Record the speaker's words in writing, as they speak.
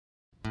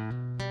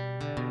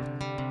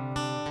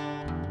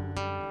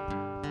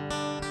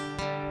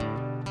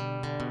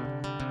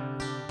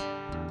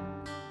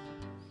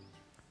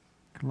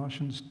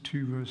Colossians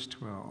 2, verse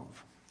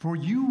 12. For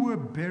you were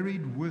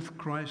buried with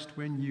Christ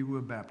when you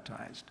were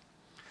baptized.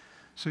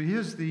 So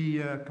here's the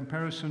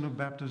comparison of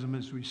baptism,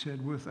 as we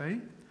said, with a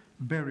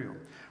burial.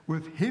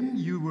 With him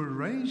you were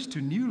raised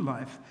to new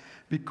life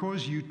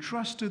because you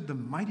trusted the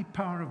mighty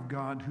power of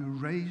God who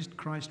raised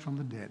Christ from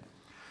the dead.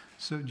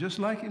 So just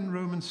like in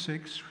Romans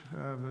 6,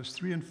 verse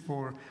 3 and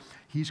 4,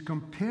 he's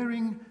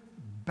comparing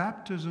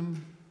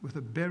baptism with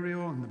a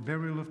burial and the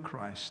burial of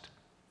Christ.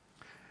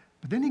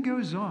 But then he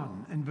goes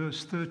on in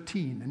verse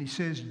 13 and he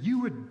says,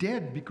 you were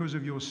dead because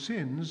of your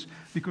sins,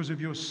 because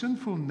of your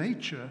sinful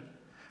nature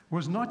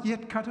was not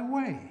yet cut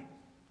away.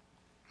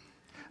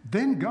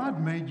 Then God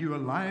made you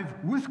alive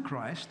with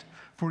Christ,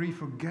 for he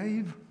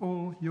forgave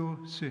all your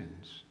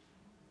sins.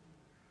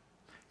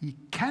 He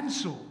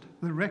canceled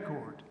the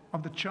record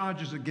of the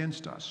charges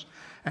against us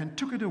and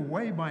took it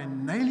away by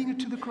nailing it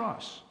to the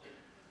cross.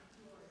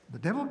 The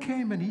devil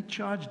came and he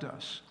charged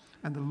us,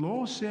 and the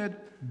law said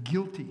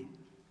guilty.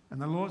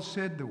 And the Lord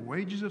said the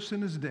wages of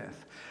sin is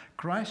death.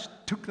 Christ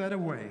took that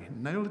away,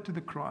 nailed it to the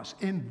cross.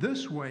 In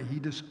this way, he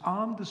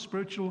disarmed the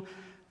spiritual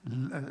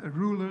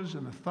rulers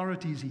and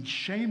authorities. He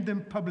shamed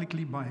them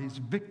publicly by his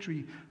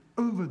victory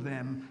over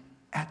them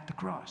at the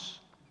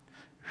cross.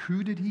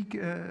 Who did he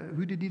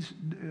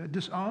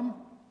disarm?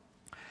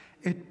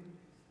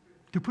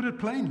 To put it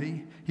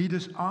plainly, he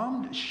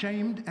disarmed,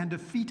 shamed, and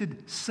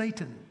defeated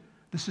Satan,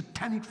 the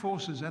satanic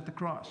forces at the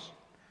cross.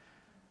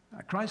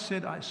 Christ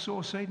said, I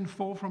saw Satan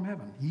fall from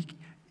heaven.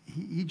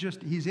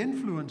 His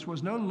influence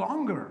was no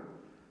longer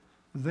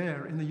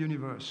there in the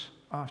universe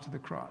after the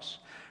cross.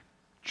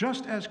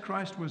 Just as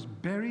Christ was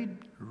buried,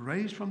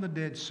 raised from the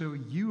dead, so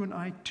you and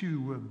I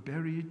too were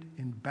buried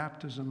in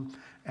baptism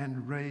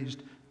and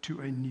raised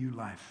to a new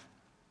life.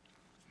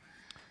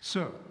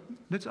 So,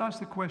 let's ask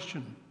the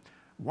question,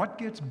 what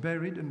gets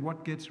buried and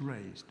what gets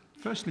raised?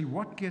 Firstly,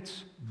 what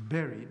gets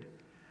buried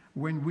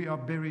when we are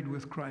buried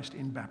with Christ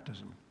in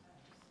baptism?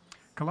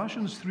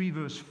 Colossians 3,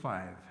 verse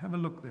 5. Have a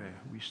look there.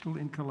 We're still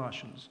in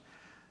Colossians.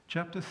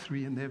 Chapter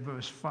 3 and there,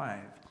 verse 5.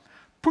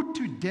 Put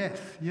to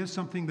death. Here's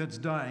something that's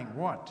dying.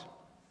 What?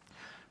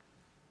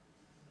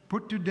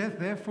 Put to death,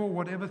 therefore,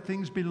 whatever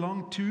things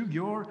belong to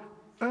your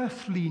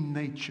earthly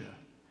nature.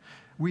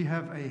 We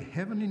have a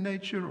heavenly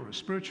nature or a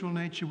spiritual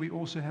nature. We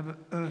also have an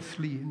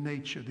earthly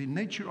nature, the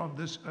nature of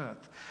this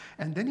earth.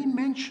 And then he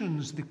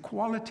mentions the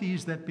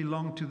qualities that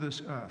belong to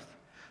this earth.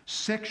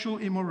 Sexual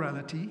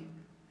immorality,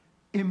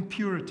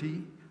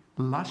 impurity,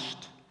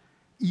 lust,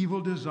 evil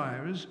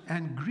desires,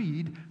 and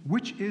greed,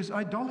 which is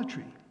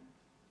idolatry.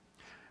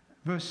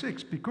 Verse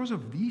 6, because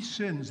of these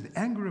sins, the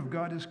anger of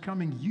God is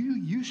coming. You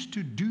used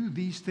to do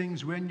these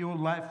things when your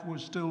life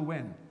was still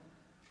when?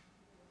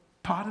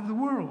 Part of the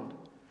world.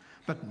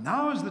 But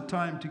now is the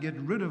time to get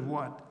rid of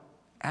what?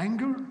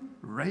 Anger,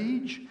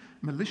 rage,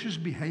 malicious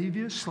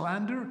behavior,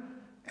 slander,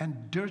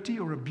 and dirty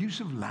or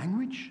abusive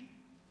language.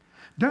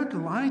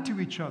 Don't lie to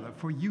each other,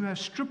 for you have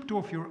stripped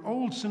off your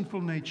old sinful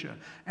nature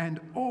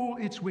and all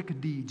its wicked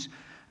deeds.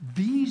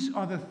 These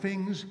are the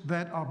things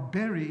that are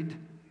buried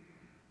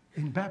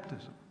in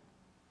baptism.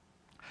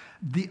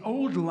 The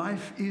old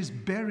life is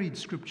buried,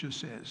 Scripture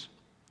says.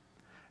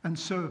 And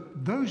so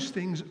those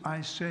things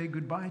I say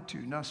goodbye to.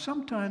 Now,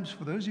 sometimes,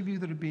 for those of you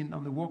that have been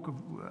on the walk of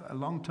a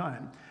long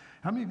time,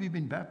 how many of you have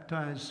been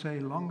baptized, say,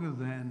 longer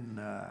than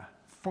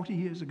 40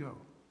 years ago?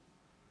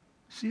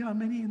 See how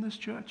many in this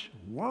church?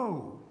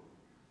 Whoa!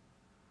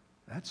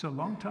 That's a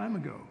long time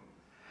ago.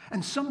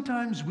 And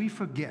sometimes we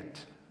forget.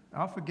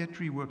 Our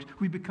forgettery works.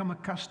 We become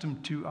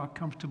accustomed to our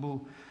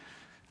comfortable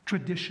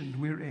tradition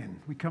we're in.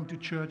 We come to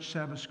church,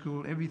 Sabbath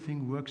school,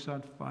 everything works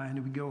out fine,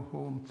 and we go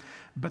home.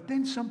 But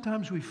then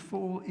sometimes we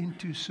fall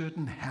into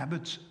certain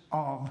habits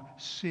of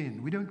sin.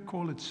 We don't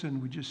call it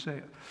sin. We just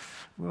say,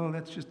 well,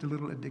 that's just a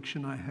little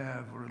addiction I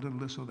have, or a little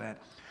this or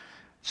that.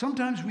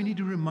 Sometimes we need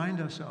to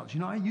remind ourselves. You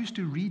know, I used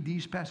to read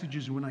these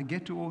passages, and when I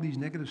get to all these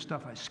negative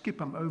stuff, I skip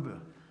them over.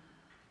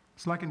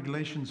 It's like in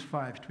Galatians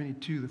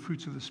 5:22, the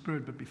fruits of the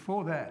Spirit. But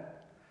before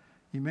that,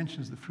 he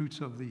mentions the fruits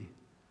of the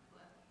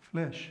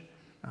flesh.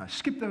 I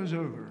skip those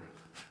over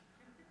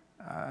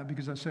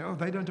because I say, oh,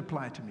 they don't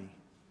apply to me.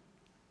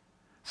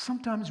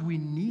 Sometimes we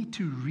need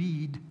to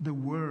read the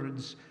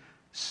words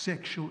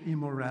sexual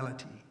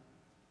immorality.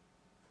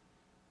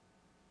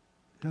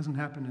 It doesn't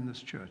happen in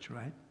this church,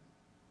 right?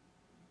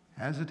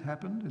 Has it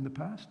happened in the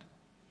past?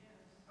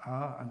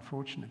 Yes.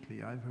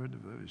 Unfortunately, I've heard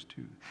of those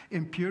too.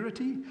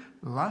 Impurity,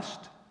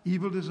 lust,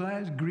 evil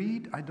desires,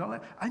 greed,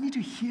 idolatry. I need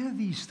to hear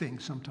these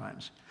things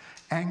sometimes.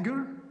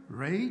 Anger,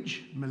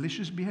 rage,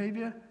 malicious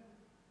behavior.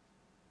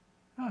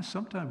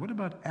 Sometimes, what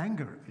about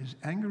anger? Is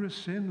anger a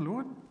sin,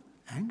 Lord?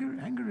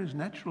 Anger is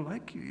natural. I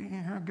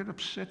get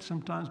upset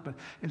sometimes, but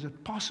is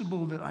it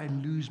possible that I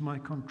lose my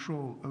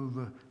control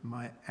over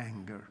my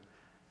anger?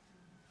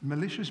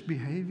 Malicious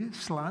behavior,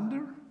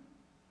 slander,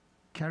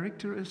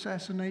 character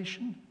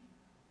assassination,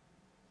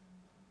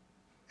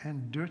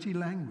 and dirty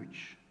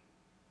language.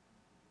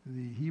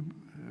 The Hebrew,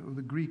 or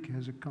the Greek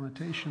has a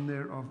connotation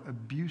there of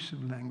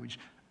abusive language.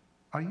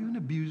 Are you an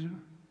abuser?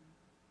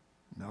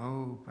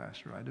 No,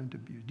 Pastor, I don't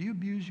abuse. Do you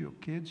abuse your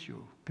kids,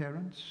 your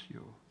parents,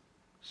 your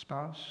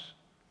spouse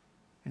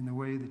in the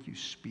way that you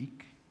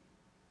speak?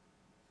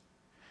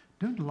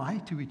 Don't lie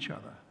to each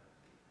other.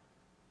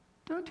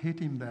 Don't hit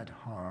him that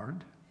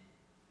hard.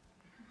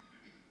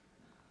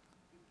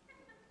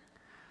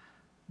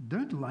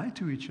 Don't lie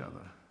to each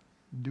other.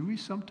 Do we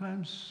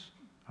sometimes,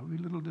 are we a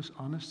little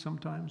dishonest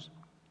sometimes?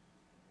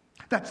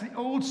 That's the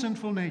old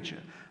sinful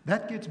nature.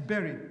 That gets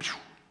buried.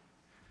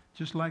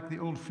 Just like the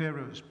old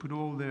pharaohs put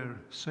all their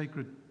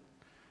sacred,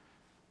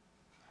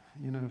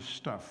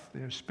 stuff,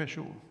 their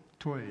special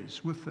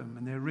toys with them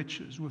and their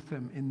riches with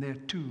them in their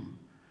tomb.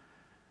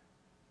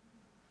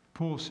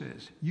 Paul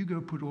says, you go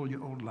put all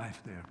your old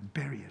life there.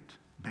 Bury it.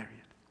 Bury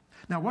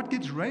it. Now, what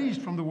gets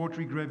raised from the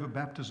watery grave of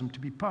baptism to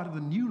be part of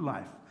the new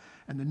life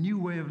and the new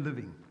way of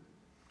living?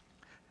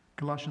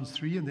 Colossians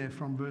 3, and there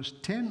from verse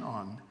 10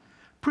 on,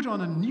 put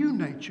on a new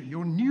nature,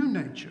 your new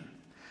nature,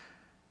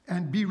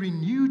 and be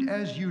renewed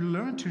as you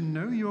learn to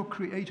know your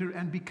Creator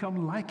and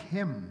become like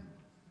Him.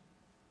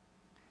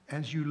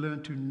 As you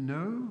learn to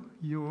know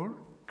your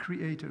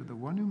Creator, the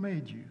one who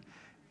made you,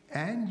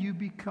 and you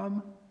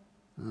become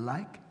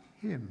like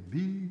Him.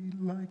 Be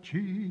like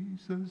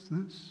Jesus,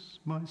 this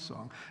my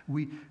song.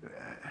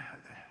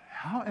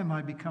 How am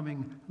I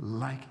becoming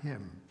like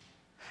Him?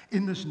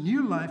 In this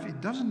new life, it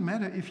doesn't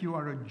matter if you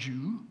are a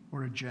Jew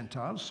or a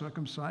Gentile,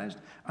 circumcised,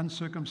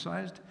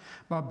 uncircumcised,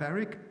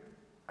 barbaric,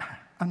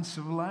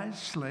 uncivilized,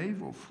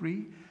 slave or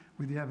free,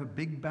 whether you have a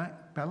big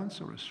balance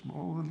or a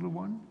small little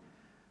one,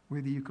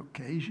 whether you're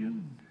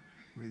Caucasian,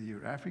 whether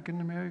you're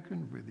African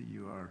American, whether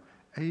you are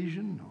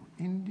Asian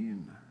or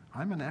Indian.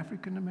 I'm an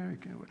African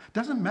American. It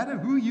doesn't matter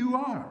who you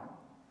are.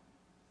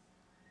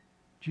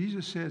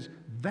 Jesus says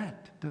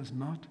that does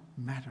not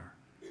matter.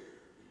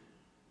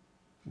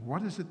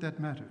 What is it that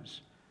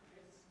matters?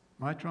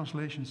 My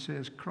translation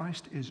says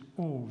Christ is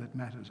all that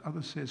matters.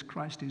 Others says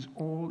Christ is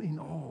all in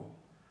all.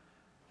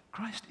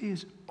 Christ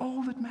is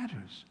all that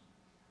matters.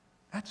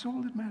 That's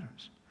all that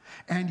matters.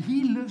 And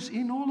He lives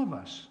in all of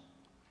us.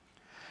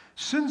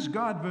 Since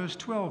God, verse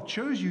 12,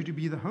 chose you to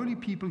be the holy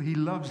people He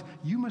loves,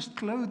 you must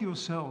clothe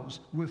yourselves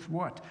with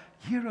what?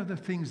 Here are the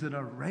things that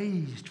are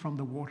raised from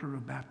the water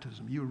of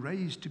baptism. You're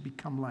raised to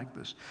become like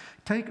this.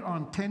 Take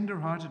on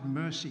tender-hearted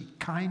mercy,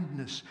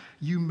 kindness,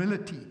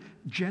 humility,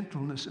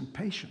 gentleness, and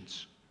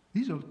patience.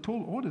 These are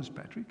tall orders,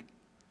 Patrick,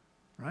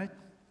 right?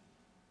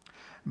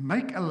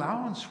 Make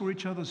allowance for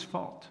each other's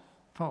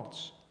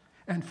faults,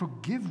 and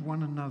forgive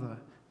one another,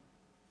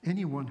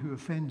 anyone who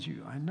offends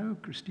you. I know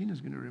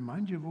Christina's going to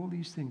remind you of all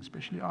these things,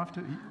 especially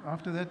after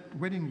that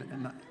wedding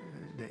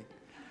date.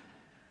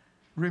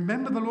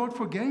 Remember, the Lord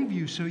forgave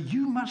you, so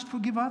you must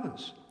forgive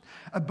others.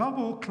 Above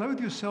all, clothe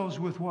yourselves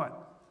with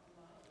what?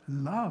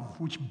 Love,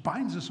 which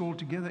binds us all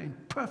together in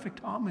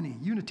perfect harmony,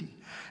 unity.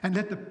 And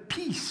let the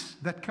peace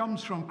that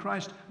comes from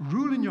Christ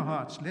rule in your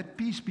hearts. Let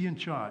peace be in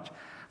charge.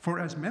 For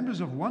as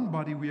members of one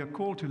body, we are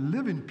called to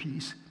live in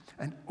peace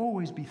and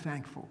always be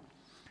thankful.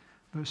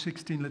 Verse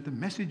 16, let the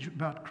message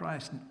about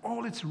Christ and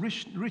all its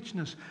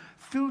richness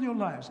fill your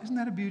lives. Isn't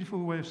that a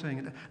beautiful way of saying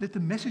it? Let the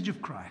message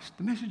of Christ,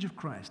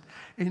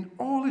 in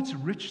all its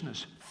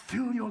richness,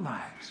 fill your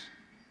lives.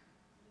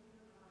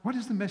 What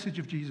is the message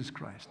of Jesus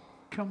Christ?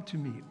 Come to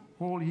me,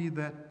 all ye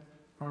that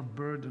are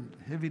burdened,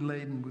 heavy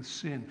laden with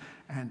sin,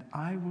 and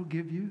I will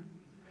give you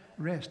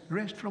rest.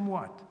 Rest from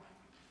what?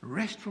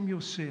 Rest from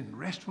your sin,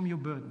 rest from your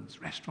burdens,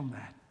 rest from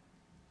that.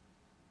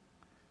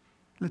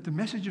 Let the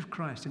message of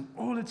Christ in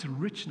all its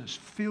richness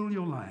fill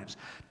your lives.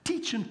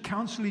 Teach and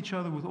counsel each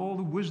other with all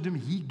the wisdom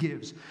He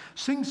gives.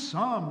 Sing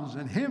psalms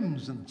and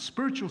hymns and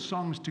spiritual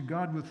songs to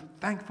God with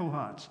thankful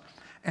hearts.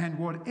 And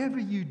whatever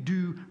you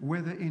do,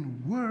 whether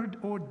in word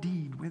or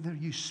deed, whether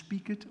you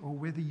speak it or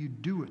whether you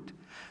do it,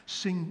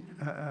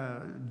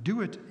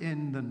 do it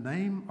in the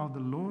name of the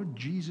Lord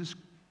Jesus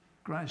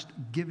Christ,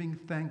 giving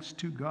thanks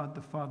to God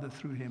the Father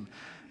through Him.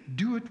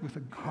 Do it with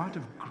a heart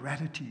of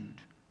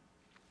gratitude.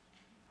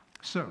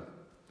 So,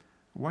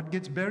 what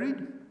gets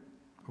buried?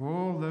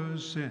 All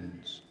those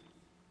sins.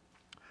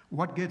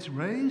 What gets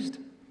raised?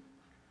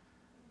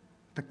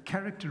 The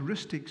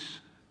characteristics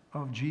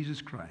of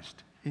Jesus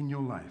Christ in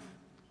your life.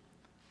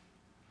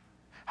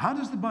 How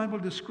does the Bible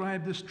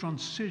describe this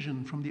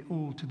transition from the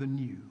old to the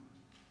new?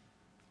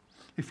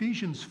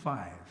 Ephesians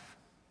 5.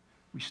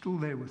 We're still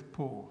there with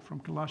Paul from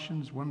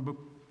Colossians, one book,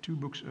 2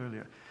 books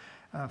earlier.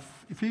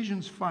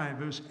 Ephesians 5,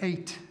 verse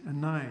 8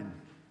 and 9.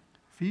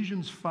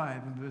 Ephesians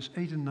 5 and verse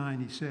 8 and 9,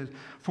 he says,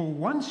 for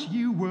once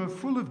you were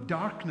full of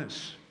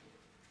darkness.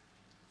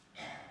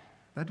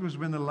 That was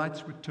when the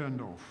lights were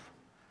turned off.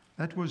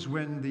 That was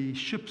when the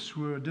ships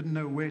didn't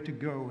know where to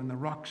go and the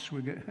rocks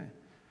were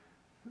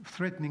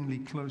threateningly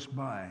close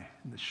by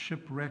and the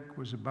shipwreck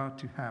was about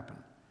to happen.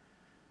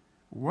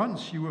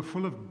 Once you were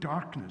full of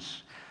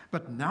darkness,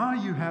 but now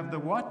you have the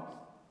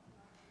what?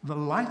 The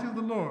light of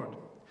the Lord.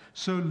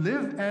 So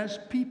live as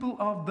people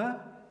of the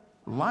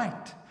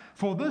light.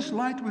 For this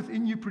light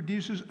within you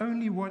produces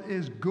only what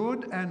is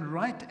good and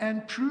right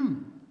and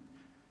true.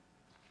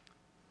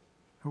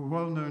 A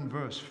well-known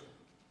verse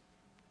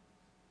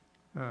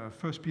 1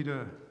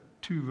 Peter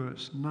 2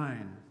 verse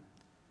 9.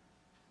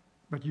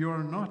 But you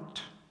are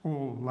not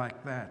all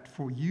like that,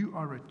 for you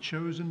are a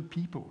chosen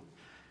people.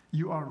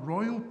 You are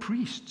royal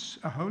priests,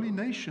 a holy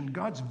nation,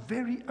 God's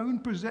very own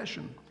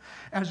possession.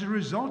 As a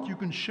result, you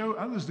can show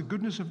others the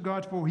goodness of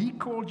God, for he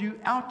called you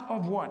out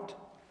of what?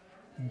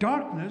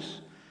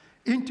 Darkness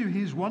into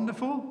his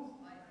wonderful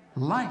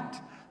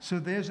light. So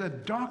there's a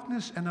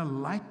darkness and a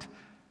light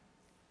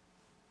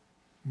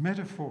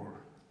metaphor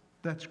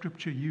that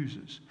Scripture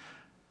uses.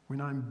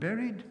 When I'm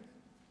buried,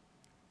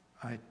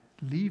 I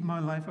leave my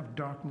life of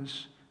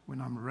darkness. When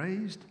I'm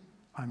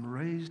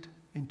raised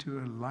into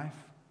a life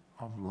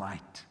of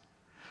light.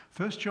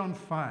 1 John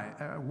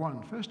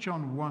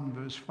 1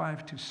 verse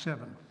 5 to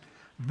 7.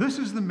 This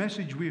is the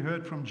message we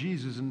heard from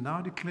Jesus and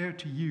now declare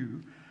to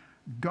you,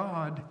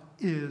 God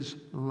is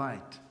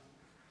light.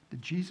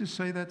 Did Jesus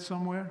say that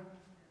somewhere?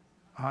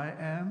 I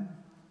am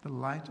the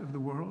light of the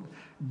world.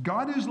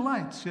 God is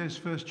light,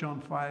 says 1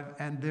 John 5,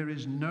 and there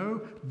is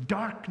no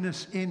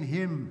darkness in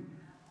him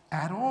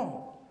at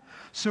all.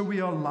 So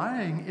we are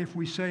lying if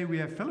we say we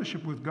have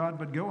fellowship with God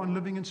but go on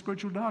living in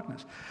spiritual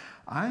darkness.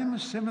 I'm a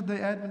Seventh-day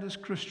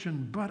Adventist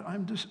Christian, but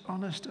I'm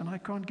dishonest and I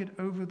can't get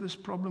over this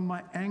problem,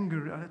 my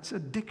anger. It's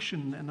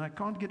addiction, and I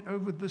can't get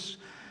over this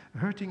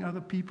hurting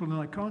other people,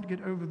 and I can't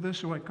get over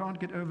this or I can't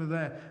get over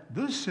that.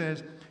 This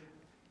says,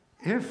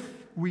 if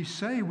we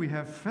say we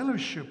have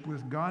fellowship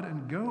with God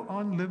and go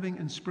on living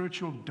in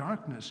spiritual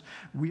darkness,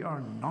 we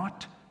are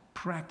not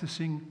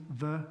practicing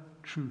the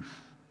truth.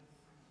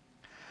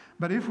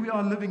 But if we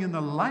are living in the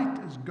light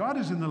as God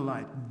is in the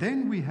light,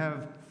 then we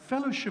have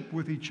fellowship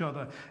with each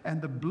other,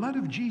 and the blood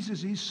of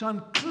Jesus, his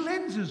Son,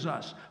 cleanses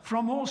us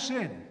from all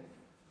sin.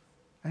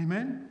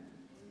 Amen?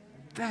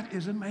 That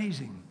is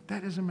amazing.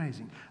 That is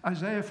amazing.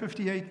 Isaiah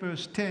 58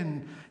 verse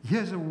 10,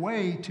 here's a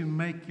way to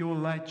make your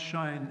light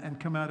shine and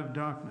come out of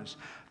darkness.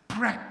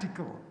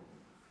 Practical.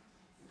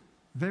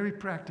 Very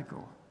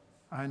practical.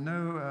 I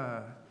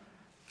know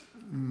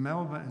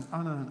Melva and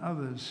Anna and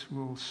others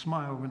will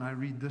smile when I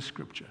read this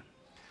scripture.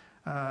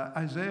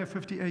 Isaiah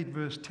 58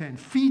 verse 10,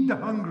 feed the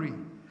hungry,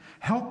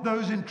 help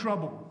those in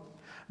trouble.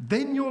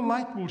 Then your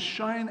light will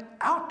shine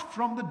out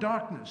from the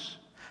darkness,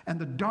 and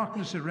the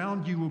darkness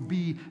around you will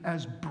be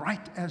as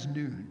bright as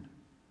noon.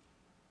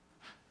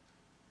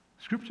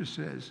 Scripture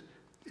says,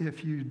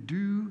 if you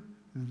do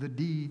the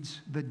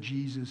deeds that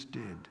Jesus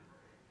did,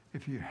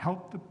 if you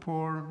help the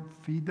poor,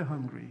 feed the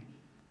hungry,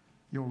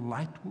 your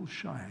light will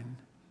shine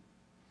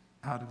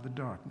out of the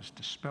darkness,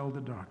 dispel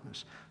the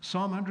darkness.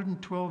 Psalm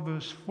 112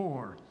 verse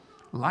 4,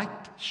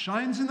 light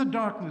shines in the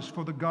darkness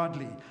for the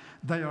godly.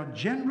 They are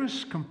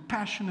generous,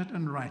 compassionate,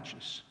 and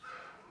righteous.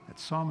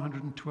 That's Psalm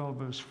 112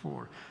 verse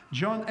 4.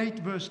 John 8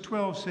 verse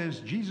 12 says,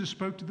 Jesus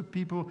spoke to the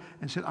people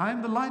and said, I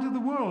am the light of the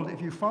world.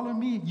 If you follow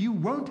me, you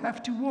won't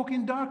have to walk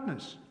in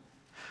darkness,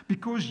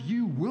 because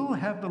you will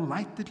have the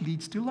light that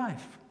leads to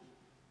life.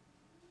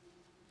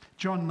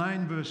 John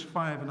 9 verse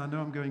 5, and I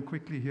know I'm going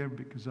quickly here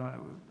because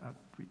I'll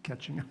be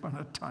catching up on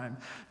our time.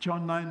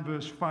 John 9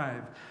 verse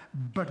 5,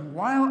 but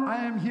while I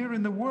am here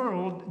in the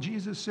world,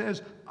 Jesus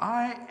says,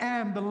 I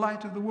am the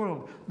light of the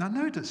world. Now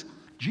notice,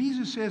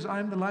 Jesus says, I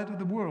am the light of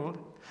the world,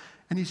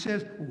 and he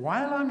says,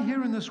 while I'm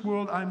here in this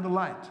world, I'm the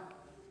light.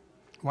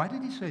 Why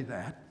did he say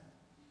that?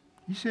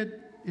 He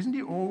said, isn't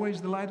he always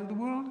the light of the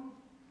world?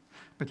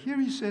 But here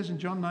he says in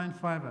John 9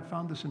 5, I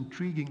found this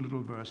intriguing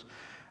little verse,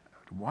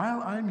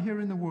 while I'm here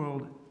in the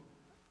world,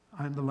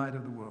 I'm the light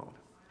of the world.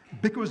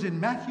 Because in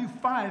Matthew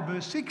 5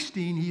 verse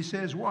 16, he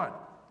says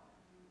what?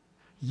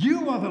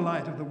 You are the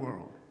light of the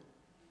world.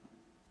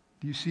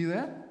 Do you see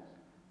that?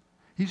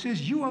 He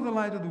says, you are the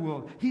light of the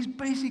world. He's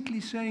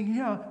basically saying,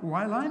 yeah,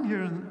 while I'm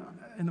here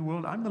in the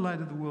world, I'm the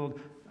light of the world.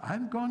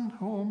 I've gone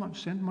home, I've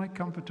sent my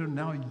comforter.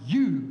 Now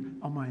you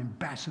are my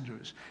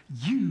ambassadors.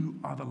 You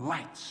are the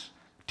lights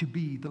to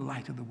be the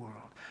light of the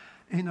world.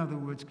 In other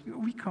words,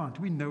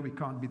 we know we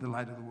can't be the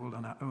light of the world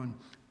on our own,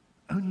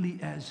 only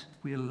as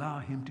we allow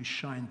him to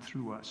shine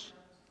through us.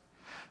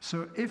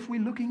 So if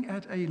we're looking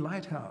at a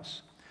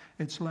lighthouse,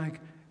 it's like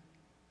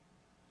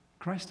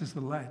Christ is the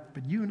light,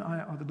 but you and I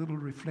are the little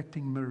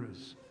reflecting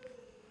mirrors.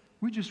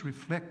 We just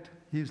reflect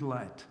his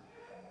light.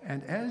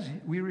 And as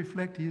we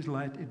reflect his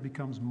light, it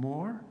becomes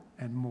more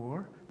and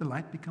more. The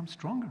light becomes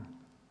stronger,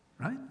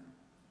 right?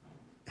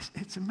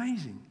 It's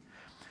amazing.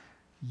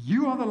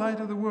 You are the light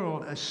of the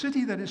world. A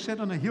city that is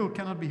set on a hill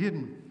cannot be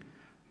hidden.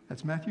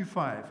 That's Matthew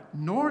 5.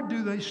 Nor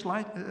do they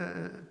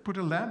put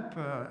a lamp,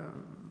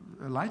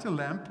 light a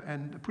lamp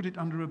and put it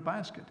under a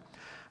basket,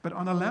 but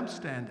on a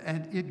lampstand,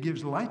 and it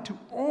gives light to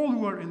all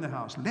who are in the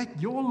house.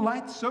 Let your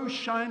light so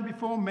shine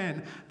before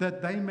men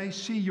that they may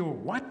see your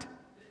what?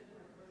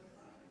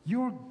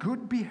 Your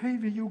good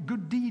behavior, your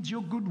good deeds,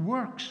 your good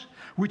works,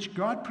 which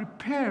God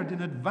prepared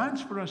in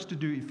advance for us to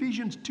do.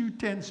 Ephesians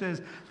 2:10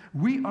 says,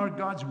 we are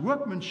God's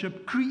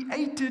workmanship,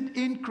 created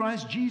in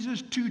Christ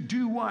Jesus to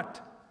do what?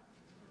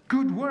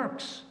 Good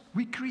works.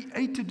 We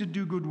created to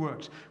do good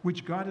works,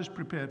 which God has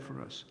prepared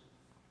for us.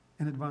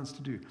 in advance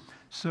to do.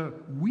 So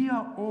we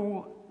are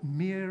all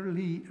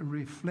merely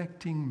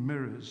reflecting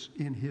mirrors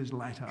in his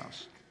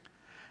lighthouse.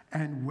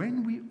 And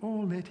when we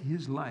all let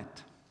his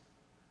light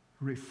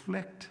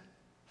reflect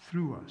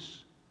through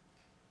us,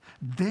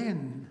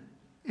 then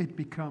it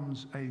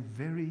becomes a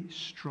very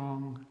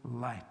strong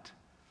light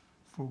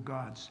for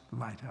God's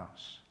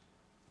lighthouse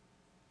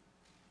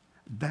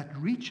that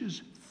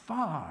reaches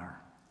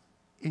far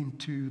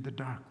into the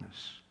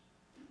darkness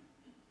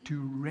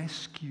to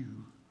rescue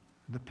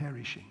the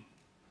perishing.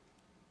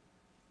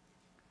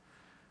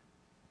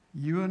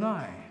 You and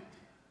I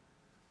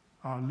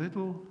are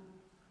little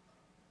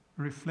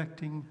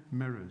reflecting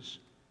mirrors.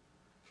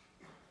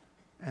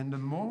 And the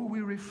more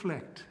we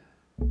reflect,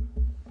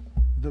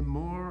 the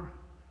more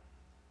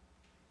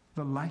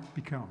the light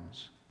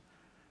becomes.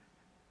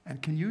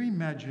 And can you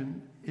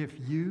imagine if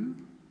you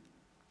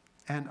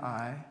and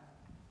I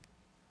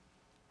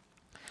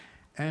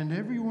and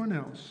everyone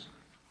else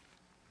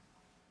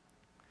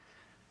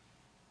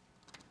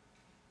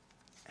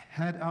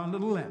had our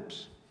little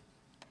lamps,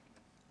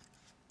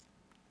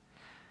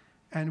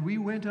 and we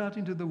went out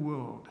into the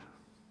world,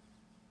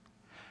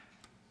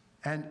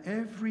 and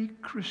every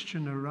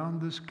Christian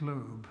around this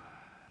globe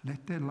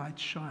let their light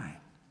shine?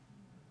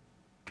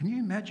 Can you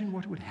imagine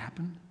what would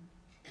happen?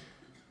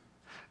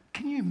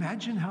 Can you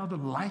imagine how the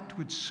light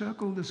would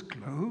circle this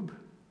globe?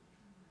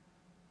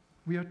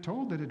 We are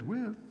told that it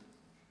will.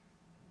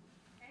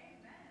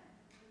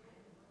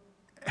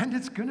 And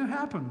it's going to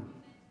happen.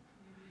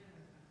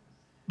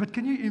 But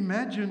can you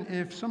imagine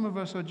if some of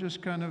us are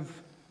just kind of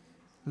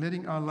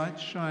letting our light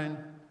shine,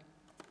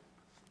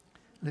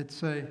 let's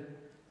say,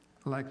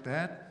 like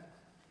that,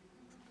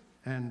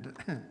 and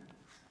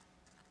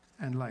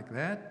like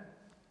that?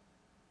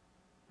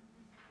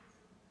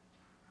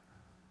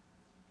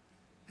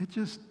 It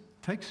just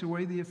takes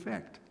away the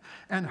effect.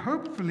 And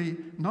hopefully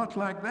not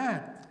like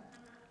that,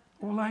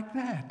 or like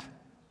that.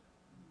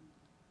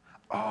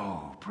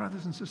 Oh,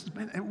 brothers and sisters,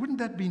 man, wouldn't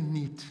that be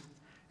neat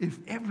if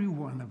every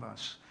one of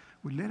us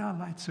would let our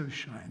light so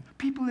shine?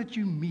 People that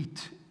you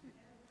meet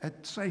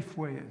at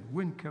Safeway and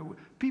Winco,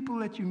 people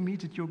that you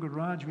meet at your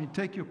garage when you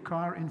take your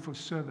car in for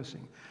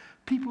servicing,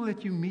 people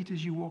that you meet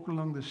as you walk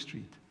along the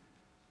street.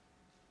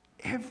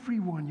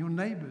 Everyone, your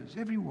neighbors,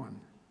 everyone.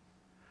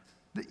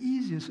 The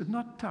easiest, it's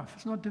not tough,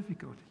 it's not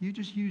difficult. You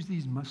just use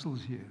these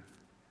muscles here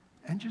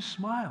and just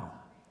smile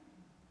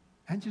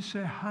and just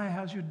say, hi,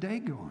 how's your day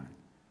going?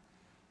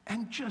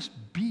 And just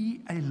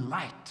be a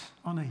light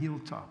on a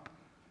hilltop.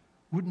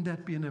 Wouldn't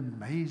that be an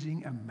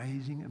amazing,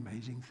 amazing,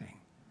 amazing thing?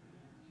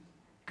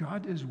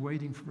 God is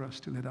waiting for us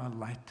to let our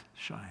light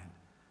shine.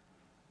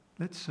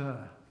 Let's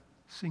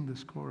sing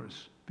this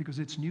chorus, because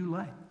it's new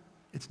light.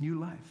 It's new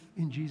life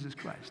in Jesus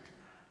Christ.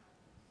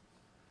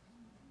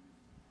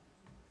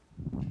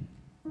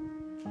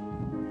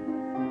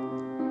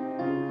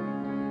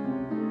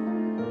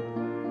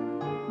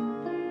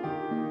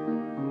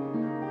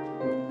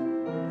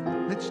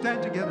 Let's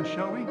stand together,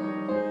 shall we?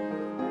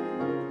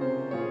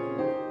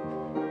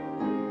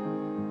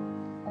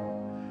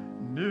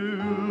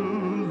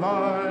 New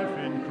life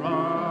in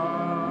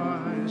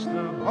Christ,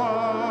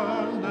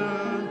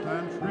 abundant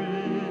and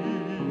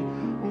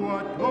free.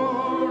 What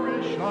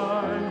glory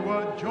shine,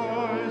 what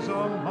joys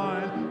are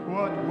mine,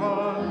 what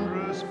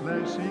wondrous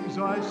blessings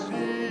I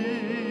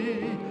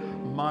see.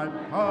 My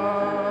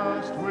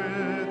past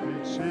with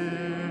its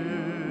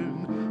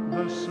sin,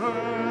 the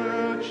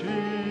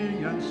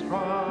searching and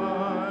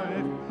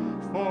strife,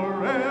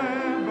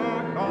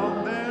 forever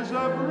gone, there's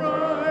a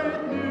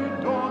bright new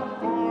dawn,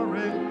 for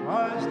in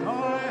Christ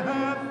I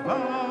have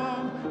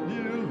found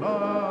new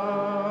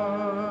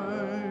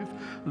life.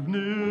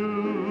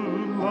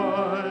 New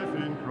life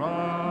in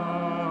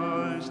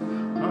Christ,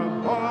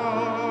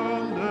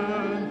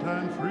 abundant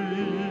and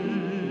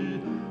free.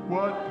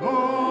 What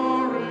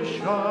glory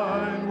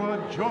shine,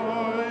 what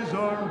joys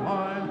are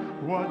mine,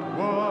 what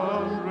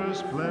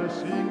wondrous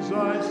blessings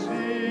I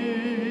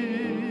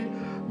see.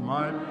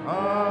 My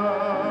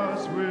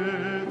past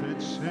with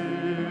its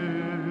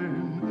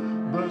sin,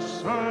 the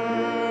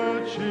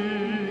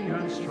searching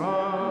and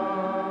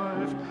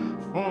strife,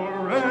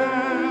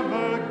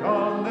 forever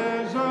gone,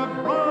 there's a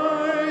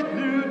bright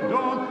new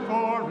dawn,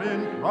 for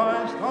in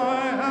Christ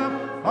I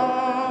have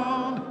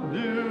found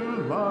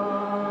new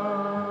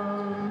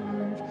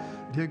life.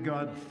 Dear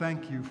God,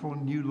 thank you for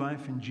new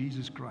life in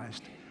Jesus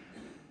Christ.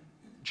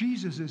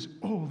 Jesus is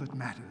all that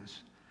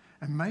matters.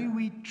 And may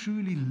we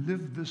truly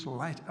live this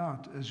light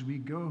out as we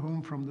go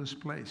home from this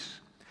place,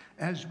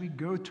 as we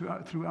go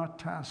through our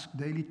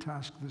daily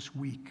task this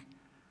week.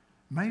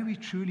 May we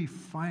truly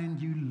find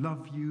you,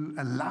 love you,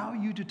 allow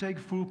you to take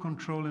full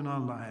control in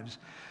our lives,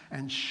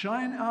 and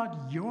shine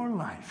out your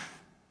life.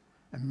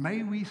 And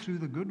may we, through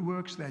the good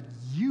works that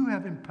you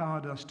have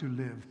empowered us to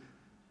live,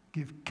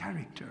 give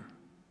character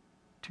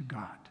to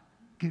God,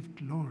 give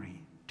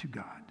glory to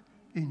God.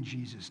 In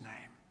Jesus'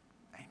 name.